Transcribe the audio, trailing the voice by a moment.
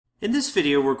In this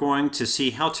video, we're going to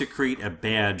see how to create a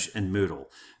badge in Moodle.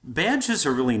 Badges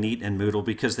are really neat in Moodle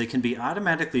because they can be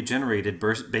automatically generated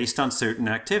based on certain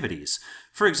activities.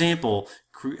 For example,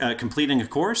 completing a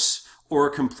course or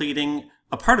completing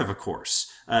a part of a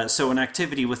course. So an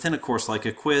activity within a course like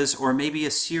a quiz or maybe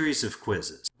a series of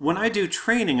quizzes. When I do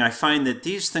training, I find that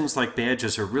these things like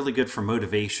badges are really good for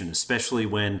motivation, especially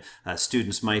when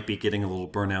students might be getting a little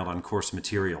burnout on course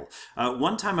material.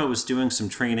 One time I was doing some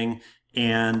training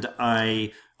and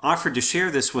I offered to share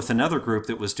this with another group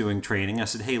that was doing training. I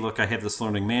said, hey, look, I have this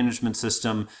learning management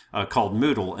system called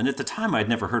Moodle, and at the time I'd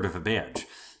never heard of a badge.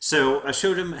 So I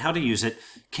showed him how to use it,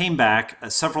 came back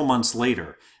several months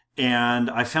later, and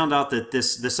I found out that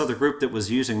this other group that was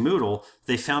using Moodle,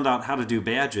 they found out how to do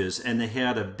badges, and they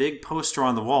had a big poster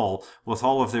on the wall with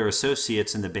all of their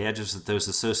associates and the badges that those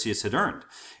associates had earned.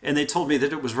 And they told me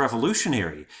that it was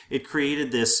revolutionary. It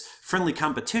created this friendly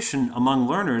competition among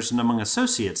learners and among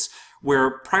associates,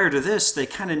 where prior to this, they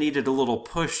kind of needed a little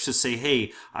push to say,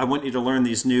 hey, I want you to learn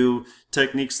these new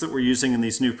techniques that we're using in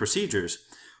these new procedures.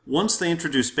 Once they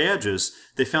introduced badges,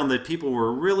 they found that people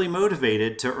were really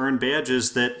motivated to earn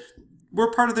badges that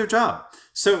were part of their job.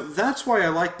 So that's why I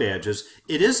like badges.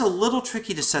 It is a little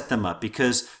tricky to set them up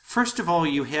because, first of all,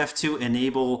 you have to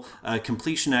enable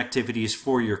completion activities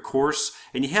for your course,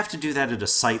 and you have to do that at a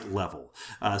site level.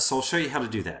 So I'll show you how to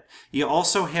do that. You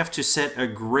also have to set a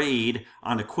grade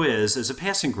on a quiz as a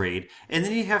passing grade, and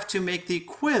then you have to make the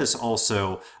quiz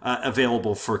also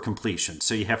available for completion.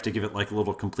 So you have to give it like a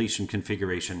little completion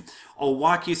configuration. I'll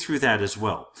walk you through that as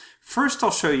well. First,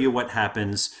 I'll show you what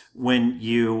happens when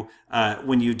you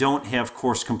don't have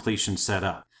course completion set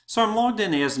up. So I'm logged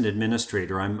in as an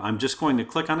administrator. I'm just going to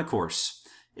click on a course.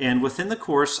 And within the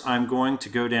course, I'm going to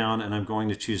go down and I'm going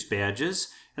to choose badges,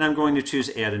 and I'm going to choose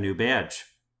add a new badge.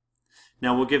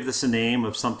 Now we'll give this a name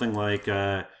of something like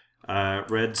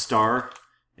red star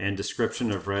and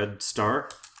description of red star.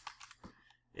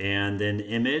 And then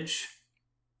image.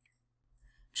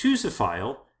 Choose a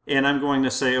file. And I'm going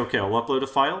to say, okay, I'll upload a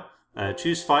file,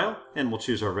 choose file, and we'll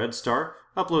choose our red star,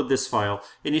 upload this file.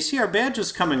 And you see our badge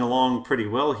is coming along pretty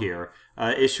well here.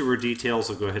 Issuer details,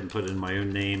 I'll go ahead and put in my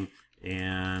own name,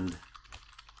 and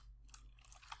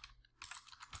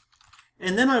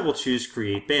then I will choose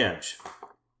create badge.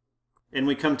 And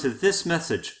we come to this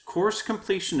message, course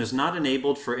completion is not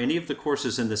enabled for any of the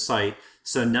courses in the site,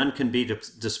 so none can be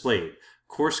displayed.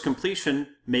 Course completion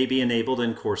may be enabled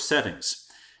in course settings.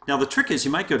 Now the trick is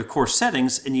you might go to course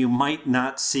settings and you might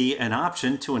not see an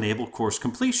option to enable course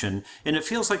completion, and it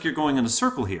feels like you're going in a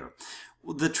circle here.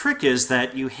 The trick is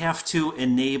that you have to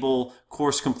enable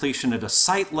course completion at a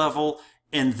site level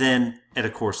and then at a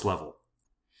course level.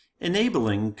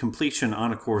 Enabling completion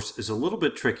on a course is a little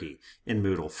bit tricky in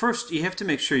Moodle. First, you have to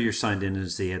make sure you're signed in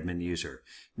as the admin user.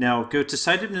 Now go to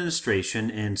Site Administration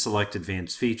and select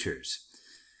Advanced Features.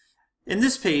 In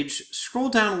this page, scroll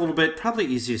down a little bit, probably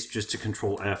easiest just to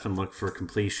Control F and look for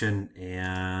completion,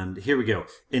 and here we go,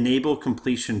 enable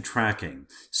completion tracking.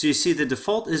 So you see the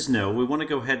default is no. We want to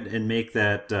go ahead and make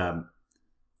that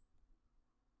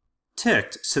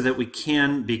ticked so that we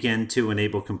can begin to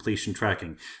enable completion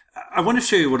tracking. I want to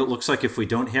show you what it looks like if we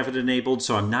don't have it enabled,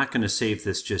 so I'm not going to save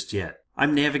this just yet.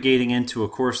 I'm navigating into a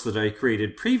course that I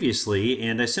created previously,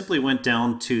 and I simply went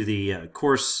down to the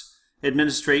course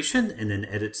administration and then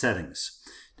edit settings.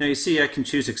 Now you see I can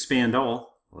choose expand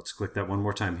all. Let's click that one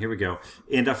more time. Here we go.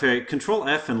 And if I Control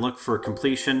F and look for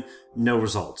completion, no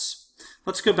results.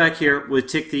 Let's go back here. We'll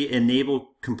take the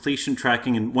enable completion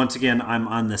tracking, and once again I'm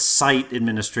on the site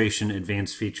administration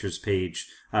advanced features page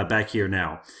back here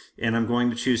now. And I'm going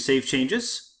to choose save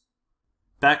changes.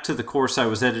 Back to the course I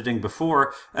was editing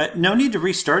before. No need to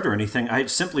restart or anything. I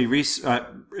simply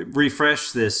refresh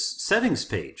this settings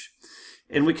page.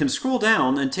 And we can scroll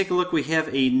down and take a look. We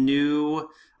have a new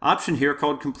option here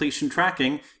called completion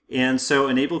tracking. And so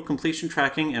enable completion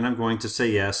tracking, and I'm going to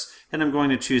say yes, and I'm going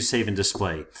to choose save and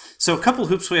display. So a couple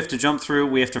hoops we have to jump through.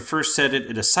 We have to first set it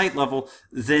at a site level,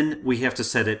 then we have to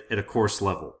set it at a course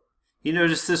level. You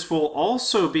notice this will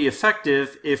also be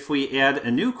effective if we add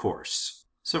a new course.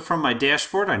 So from my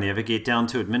dashboard, I navigate down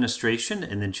to administration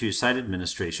and then choose site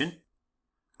administration,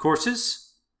 courses,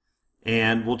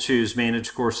 and we'll choose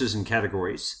Manage Courses and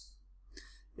Categories.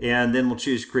 And then we'll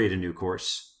choose Create a New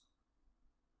Course.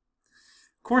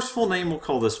 Course full name, we'll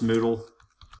call this Moodle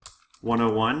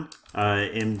 101,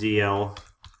 MDL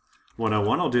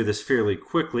 101. I'll do this fairly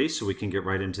quickly so we can get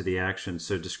right into the action.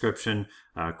 So description,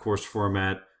 course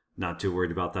format, not too worried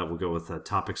about that. We'll go with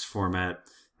topics format.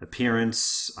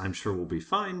 Appearance, I'm sure we'll be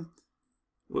fine.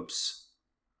 Whoops.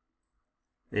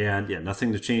 And yeah,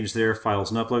 nothing to change there.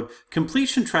 Files and upload.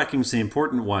 Completion tracking is the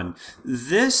important one.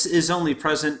 This is only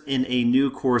present in a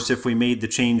new course if we made the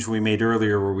change we made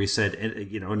earlier where we said,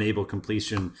 enable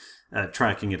completion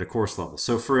tracking at a course level.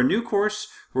 So for a new course,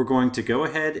 we're going to go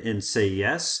ahead and say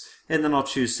yes, and then I'll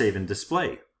choose Save and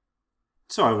Display.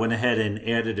 So I went ahead and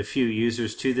added a few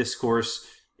users to this course,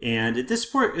 and at this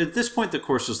point the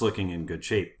course is looking in good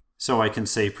shape. So I can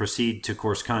say Proceed to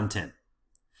Course Content.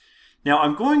 Now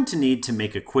I'm going to need to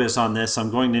make a quiz on this.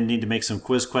 I'm going to need to make some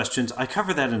quiz questions. I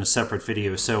cover that in a separate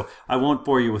video, so I won't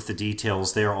bore you with the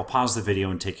details there. I'll pause the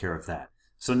video and take care of that.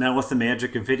 So now with the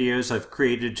magic of videos, I've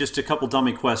created just a couple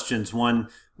dummy questions. One,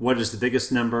 what is the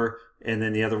biggest number? And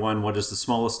then the other one, what is the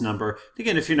smallest number?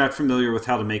 Again, if you're not familiar with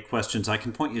how to make questions, I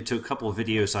can point you to a couple of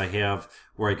videos I have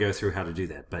where I go through how to do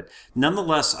that. But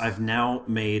nonetheless, I've now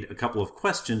made a couple of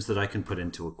questions that I can put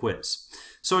into a quiz.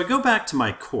 So I go back to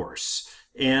my course.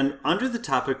 And under the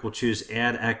topic, we'll choose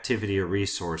Add Activity or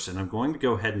Resource. And I'm going to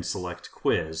go ahead and select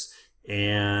Quiz.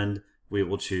 And we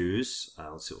will choose,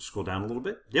 let's see, we'll scroll down a little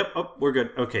bit. Yep, oh, we're good.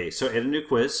 Okay, so add a new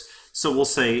quiz. So we'll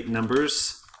say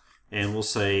numbers, and we'll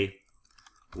say,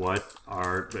 what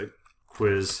are the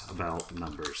quiz about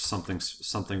numbers?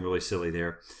 Something really silly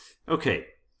there. Okay,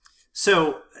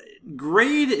 so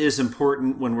grade is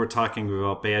important when we're talking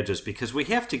about badges because we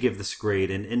have to give this grade,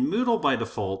 and Moodle by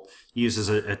default uses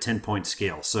a 10-point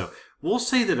scale. So we'll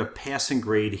say that a passing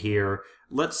grade here,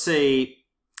 let's say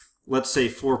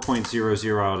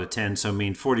 4.00 out of 10, so I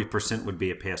mean 40% would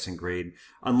be a passing grade.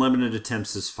 Unlimited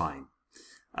attempts is fine.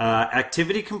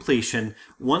 Activity completion.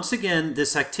 Once again,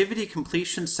 this activity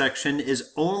completion section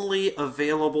is only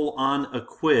available on a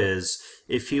quiz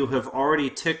if you have already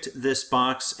ticked this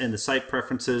box in the site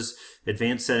preferences,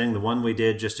 advanced setting, the one we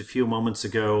did just a few moments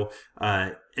ago,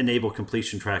 enable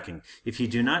completion tracking. If you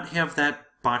do not have that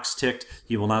box ticked,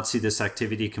 you will not see this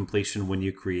activity completion when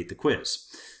you create the quiz.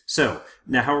 So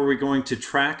now how are we going to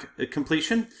track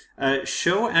completion?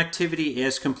 Show activity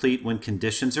as complete when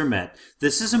conditions are met.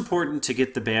 This is important to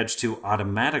get the badge to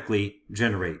automatically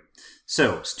generate.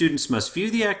 So students must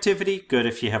view the activity. Good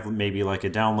if you have maybe like a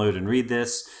download and read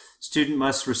this. Student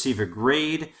must receive a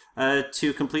grade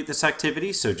to complete this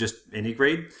activity, so just any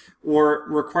grade, or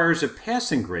requires a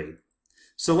passing grade.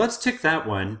 So let's tick that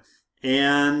one.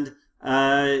 And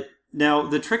now,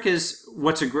 the trick is,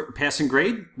 what's a passing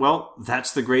grade? Well,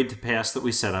 that's the grade to pass that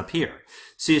we set up here.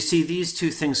 So you see these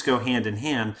two things go hand in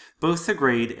hand, both the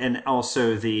grade and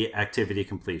also the activity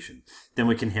completion. Then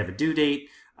we can have a due date,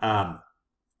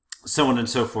 so on and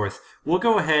so forth. We'll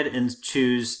go ahead and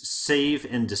choose Save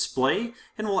and Display,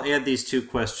 and we'll add these two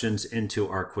questions into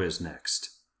our quiz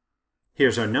next.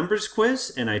 Here's our numbers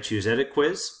quiz, and I choose Edit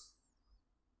Quiz.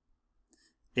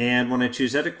 And when I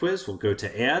choose Edit Quiz, we'll go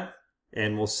to Add.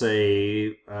 And we'll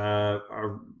say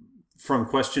from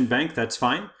question bank, that's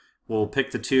fine. We'll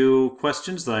pick the two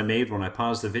questions that I made when I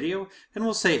paused the video, and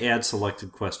we'll say add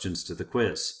selected questions to the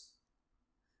quiz.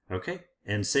 Okay,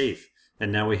 and save.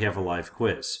 And now we have a live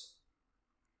quiz.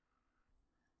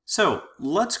 So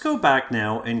let's go back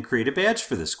now and create a badge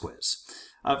for this quiz.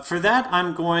 For that,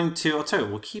 I'm going to, I'll tell you,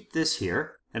 we'll keep this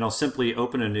here, and I'll simply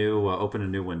open a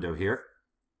new window here.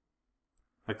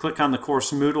 I click on the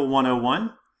course Moodle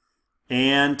 101.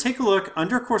 And take a look,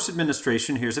 under Course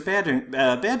Administration, here's a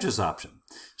badges option.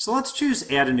 So let's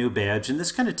choose Add a New Badge, and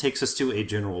this kind of takes us to a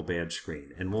general badge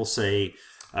screen. And we'll say,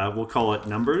 we'll call it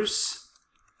Numbers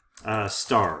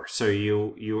Star. So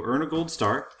you earn a gold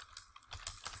star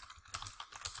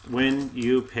when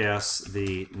you pass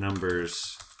the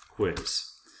numbers quiz.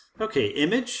 Okay,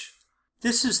 image.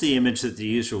 This is the image that the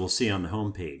user will see on the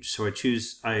home page. So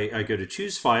I go to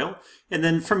Choose File, and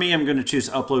then for me, I'm going to choose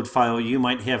Upload File. You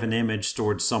might have an image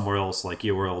stored somewhere else, like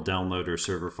URL download or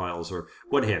server files or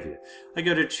what have you. I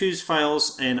go to Choose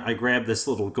Files, and I grab this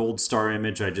little gold star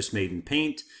image I just made in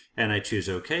Paint, and I choose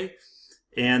OK.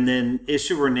 And then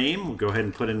issuer name, we'll go ahead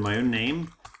and put in my own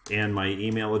name and my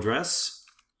email address.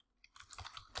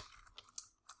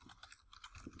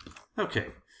 Okay.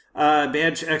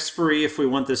 Badge expiry, if we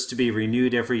want this to be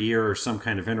renewed every year or some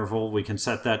kind of interval, we can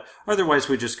set that. Otherwise,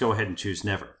 we just go ahead and choose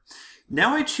never.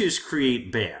 Now I choose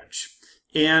Create Badge.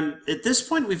 And at this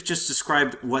point, we've just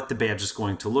described what the badge is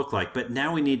going to look like, but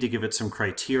now we need to give it some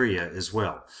criteria as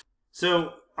well.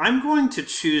 So I'm going to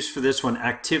choose for this one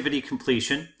Activity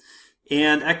Completion.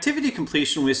 And Activity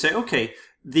Completion, we say, okay,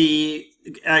 the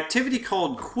activity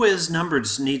called quiz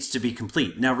numbers needs to be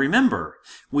complete. Now remember,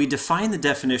 we defined the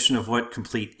definition of what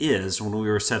complete is when we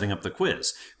were setting up the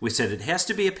quiz. We said it has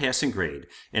to be a passing grade,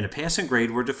 and a passing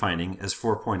grade we're defining as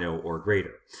 4.0 or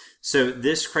greater. So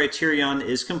this criterion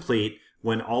is complete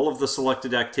when all of the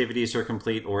selected activities are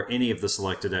complete or any of the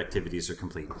selected activities are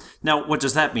complete. Now, what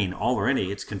does that mean? All or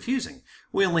any? It's confusing.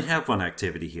 We only have one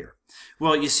activity here.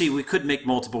 Well, you see, we could make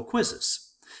multiple quizzes.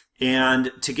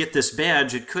 And to get this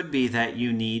badge, it could be that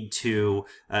you need to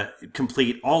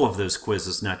complete all of those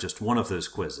quizzes, not just one of those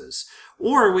quizzes.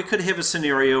 Or we could have a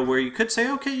scenario where you could say,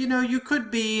 okay, you could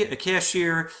be a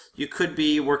cashier, you could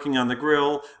be working on the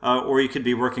grill, or you could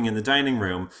be working in the dining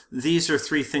room. These are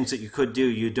three things that you could do.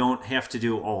 You don't have to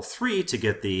do all three to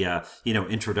get the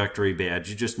introductory badge.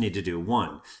 You just need to do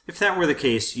one. If that were the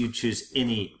case, you'd choose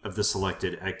any of the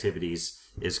selected activities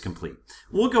is complete.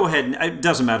 We'll go ahead and, it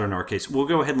doesn't matter in our case, we'll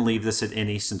go ahead and leave this at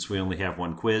any since we only have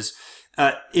one quiz.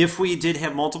 If we did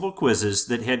have multiple quizzes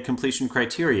that had completion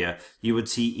criteria, you would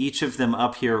see each of them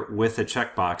up here with a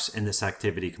checkbox in this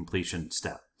activity completion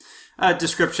step.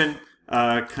 Description,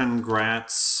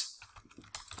 congrats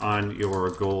on your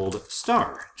gold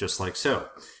star, just like so.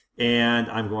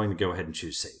 And I'm going to go ahead and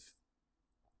choose save.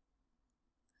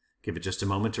 Give it just a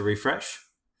moment to refresh.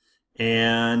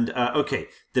 And okay,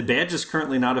 the badge is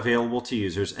currently not available to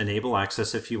users. Enable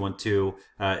access if you want to,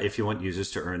 if you want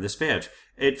users to earn this badge.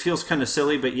 It feels kind of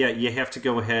silly, but yeah, you have to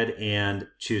go ahead and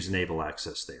choose enable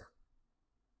access there.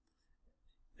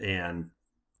 And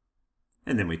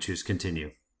then we choose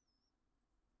continue.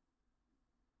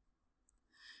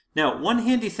 Now, one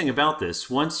handy thing about this,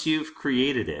 once you've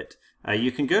created it,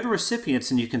 you can go to recipients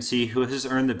and you can see who has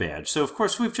earned the badge. So of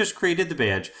course we've just created the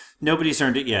badge. Nobody's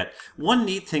earned it yet. One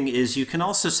neat thing is you can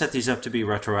also set these up to be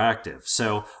retroactive.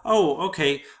 So, oh,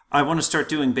 okay, I want to start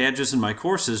doing badges in my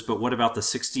courses, but what about the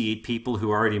 68 people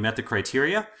who already met the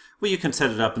criteria? Well, you can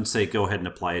set it up and say go ahead and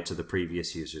apply it to the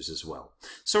previous users as well.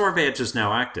 So our badge is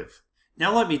now active.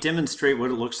 Now let me demonstrate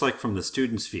what it looks like from the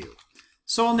student's view.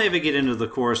 So I'll navigate into the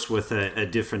course with a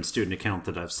different student account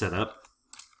that I've set up.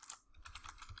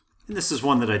 And this is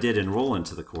one that I did enroll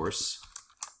into the course.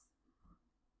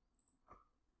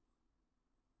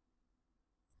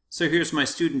 So here's my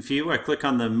student view. I click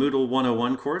on the Moodle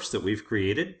 101 course that we've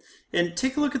created. And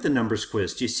take a look at the numbers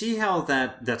quiz. Do you see how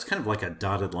that's kind of like a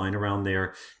dotted line around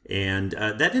there? And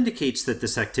that indicates that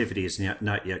this activity is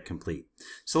not yet complete.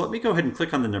 So let me go ahead and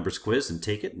click on the numbers quiz and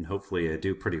take it, and hopefully I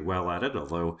do pretty well at it,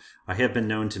 although I have been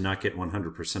known to not get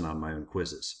 100% on my own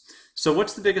quizzes. So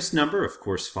what's the biggest number? Of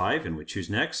course 5, and we choose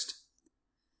next.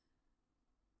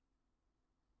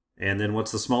 And then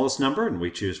what's the smallest number? And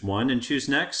we choose 1 and choose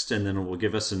next, and then it will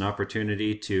give us an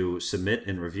opportunity to submit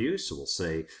and review. So we'll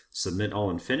say submit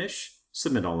all and finish,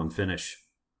 submit all and finish.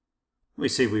 We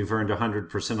see we've earned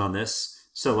 100% on this.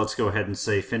 So let's go ahead and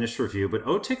say finish review. But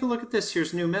oh, take a look at this.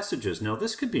 Here's new messages. Now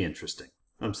this could be interesting.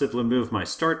 I'm simply move my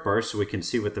start bar so we can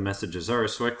see what the messages are.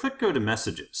 So I click go to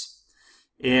messages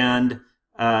and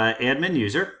admin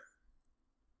user.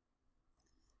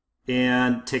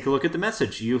 And take a look at the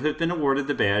message. You have been awarded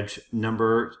the badge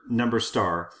number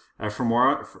star. For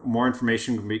more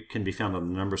information can be found on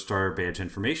the number star badge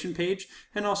information page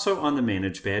and also on the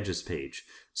manage badges page.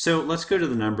 So let's go to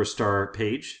the number star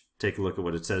page. Take a look at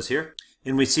what it says here.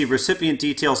 And we see recipient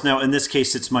details. Now in this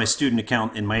case it's my student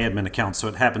account and my admin account, so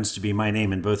it happens to be my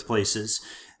name in both places.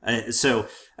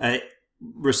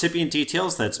 Recipient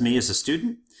details, that's me as a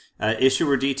student.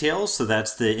 Issuer details, so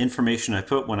that's the information I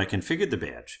put when I configured the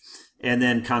badge. And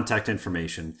then contact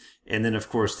information. And then, of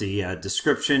course, the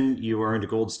description, you earned a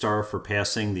gold star for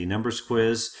passing the numbers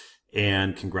quiz,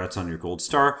 and congrats on your gold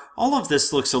star. All of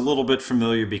this looks a little bit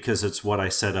familiar because it's what I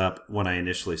set up when I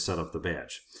initially set up the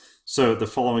badge. So the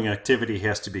following activity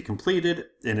has to be completed,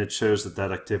 and it shows that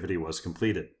that activity was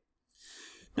completed.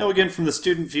 Now again, from the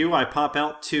student view, I pop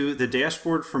out to the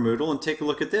dashboard for Moodle and take a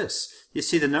look at this. You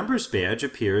see the numbers badge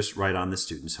appears right on the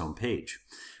student's home page.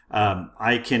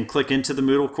 I can click into the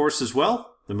Moodle course as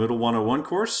well, the Moodle 101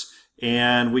 course,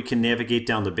 and we can navigate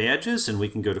down to badges, and we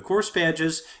can go to course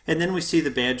badges, and then we see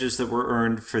the badges that were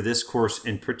earned for this course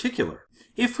in particular.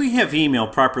 If we have email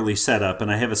properly set up,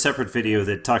 and I have a separate video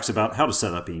that talks about how to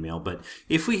set up email, but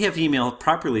if we have email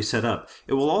properly set up,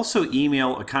 it will also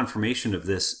email a confirmation of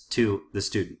this to the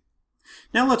student.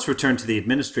 Now let's return to the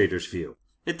administrator's view.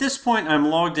 At this point, I'm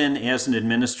logged in as an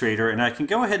administrator, and I can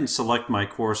go ahead and select my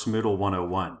course Moodle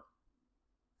 101.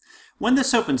 When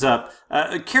this opens up,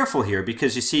 careful here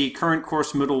because you see current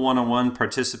course Moodle 101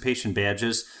 participation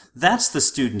badges. That's the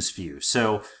student's view,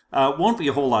 so won't be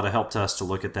a whole lot of help to us to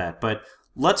look at that. But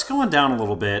let's go on down a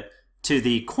little bit to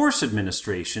the course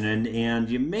administration, and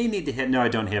you may need to hit, no, I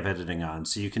don't have editing on,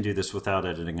 so you can do this without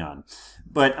editing on.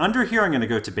 But under here, I'm going to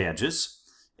go to badges.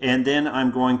 And then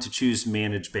I'm going to choose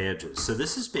Manage Badges. So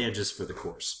this is badges for the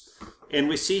course. And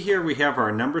we see here we have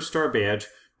our number star badge,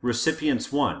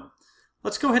 Recipients 1.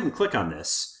 Let's go ahead and click on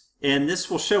this. And this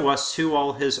will show us who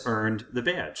all has earned the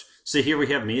badge. So here we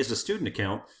have me as a student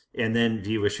account, and then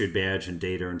view issued badge and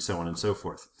data and so on and so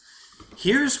forth.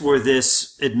 Here's where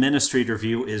this administrator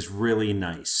view is really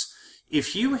nice.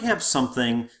 If you have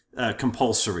something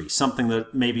compulsory, something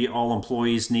that maybe all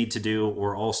employees need to do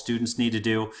or all students need to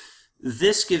do,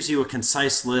 this gives you a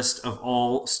concise list of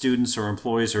all students or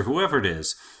employees or whoever it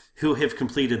is who have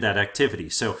completed that activity.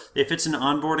 So if it's an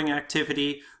onboarding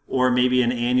activity or maybe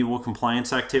an annual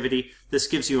compliance activity, this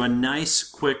gives you a nice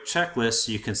quick checklist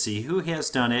so you can see who has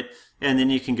done it, and then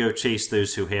you can go chase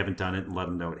those who haven't done it and let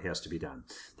them know it has to be done.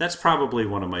 That's probably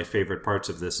one of my favorite parts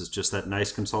of this, is just that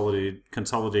nice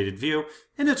consolidated view,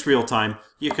 and it's real time.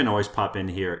 You can always pop in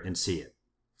here and see it.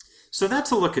 So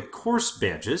that's a look at course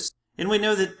badges, and we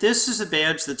know that this is a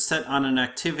badge that's set on an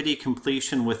activity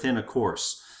completion within a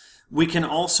course. We can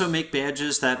also make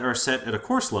badges that are set at a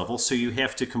course level, so you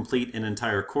have to complete an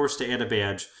entire course to add a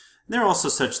badge. There are also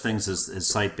such things as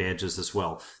site badges as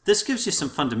well. This gives you some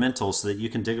fundamentals so that you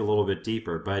can dig a little bit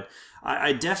deeper, but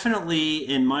I definitely,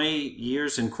 in my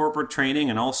years in corporate training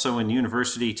and also in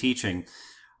university teaching,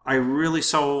 I really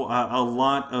saw a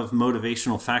lot of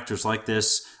motivational factors like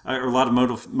this, or a lot of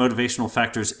motivational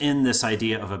factors in this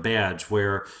idea of a badge,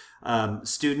 where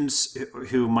students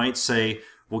who might say,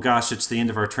 well, gosh, it's the end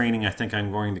of our training, I think I'm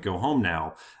going to go home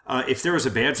now. If there was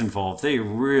a badge involved, they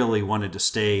really wanted to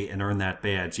stay and earn that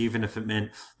badge, even if it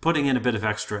meant putting in a bit of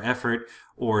extra effort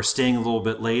or staying a little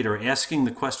bit late or asking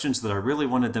the questions that I really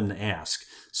wanted them to ask.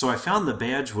 So I found the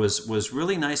badge was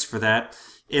really nice for that,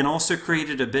 and also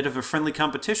created a bit of a friendly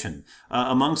competition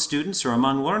among students or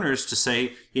among learners to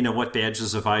say, you know, what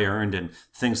badges have I earned, and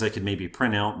things they could maybe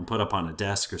print out and put up on a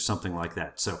desk or something like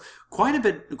that. So quite a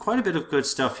bit of good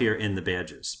stuff here in the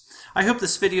badges. I hope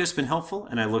this video has been helpful,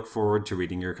 and I look forward to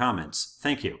reading your comments.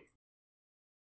 Thank you.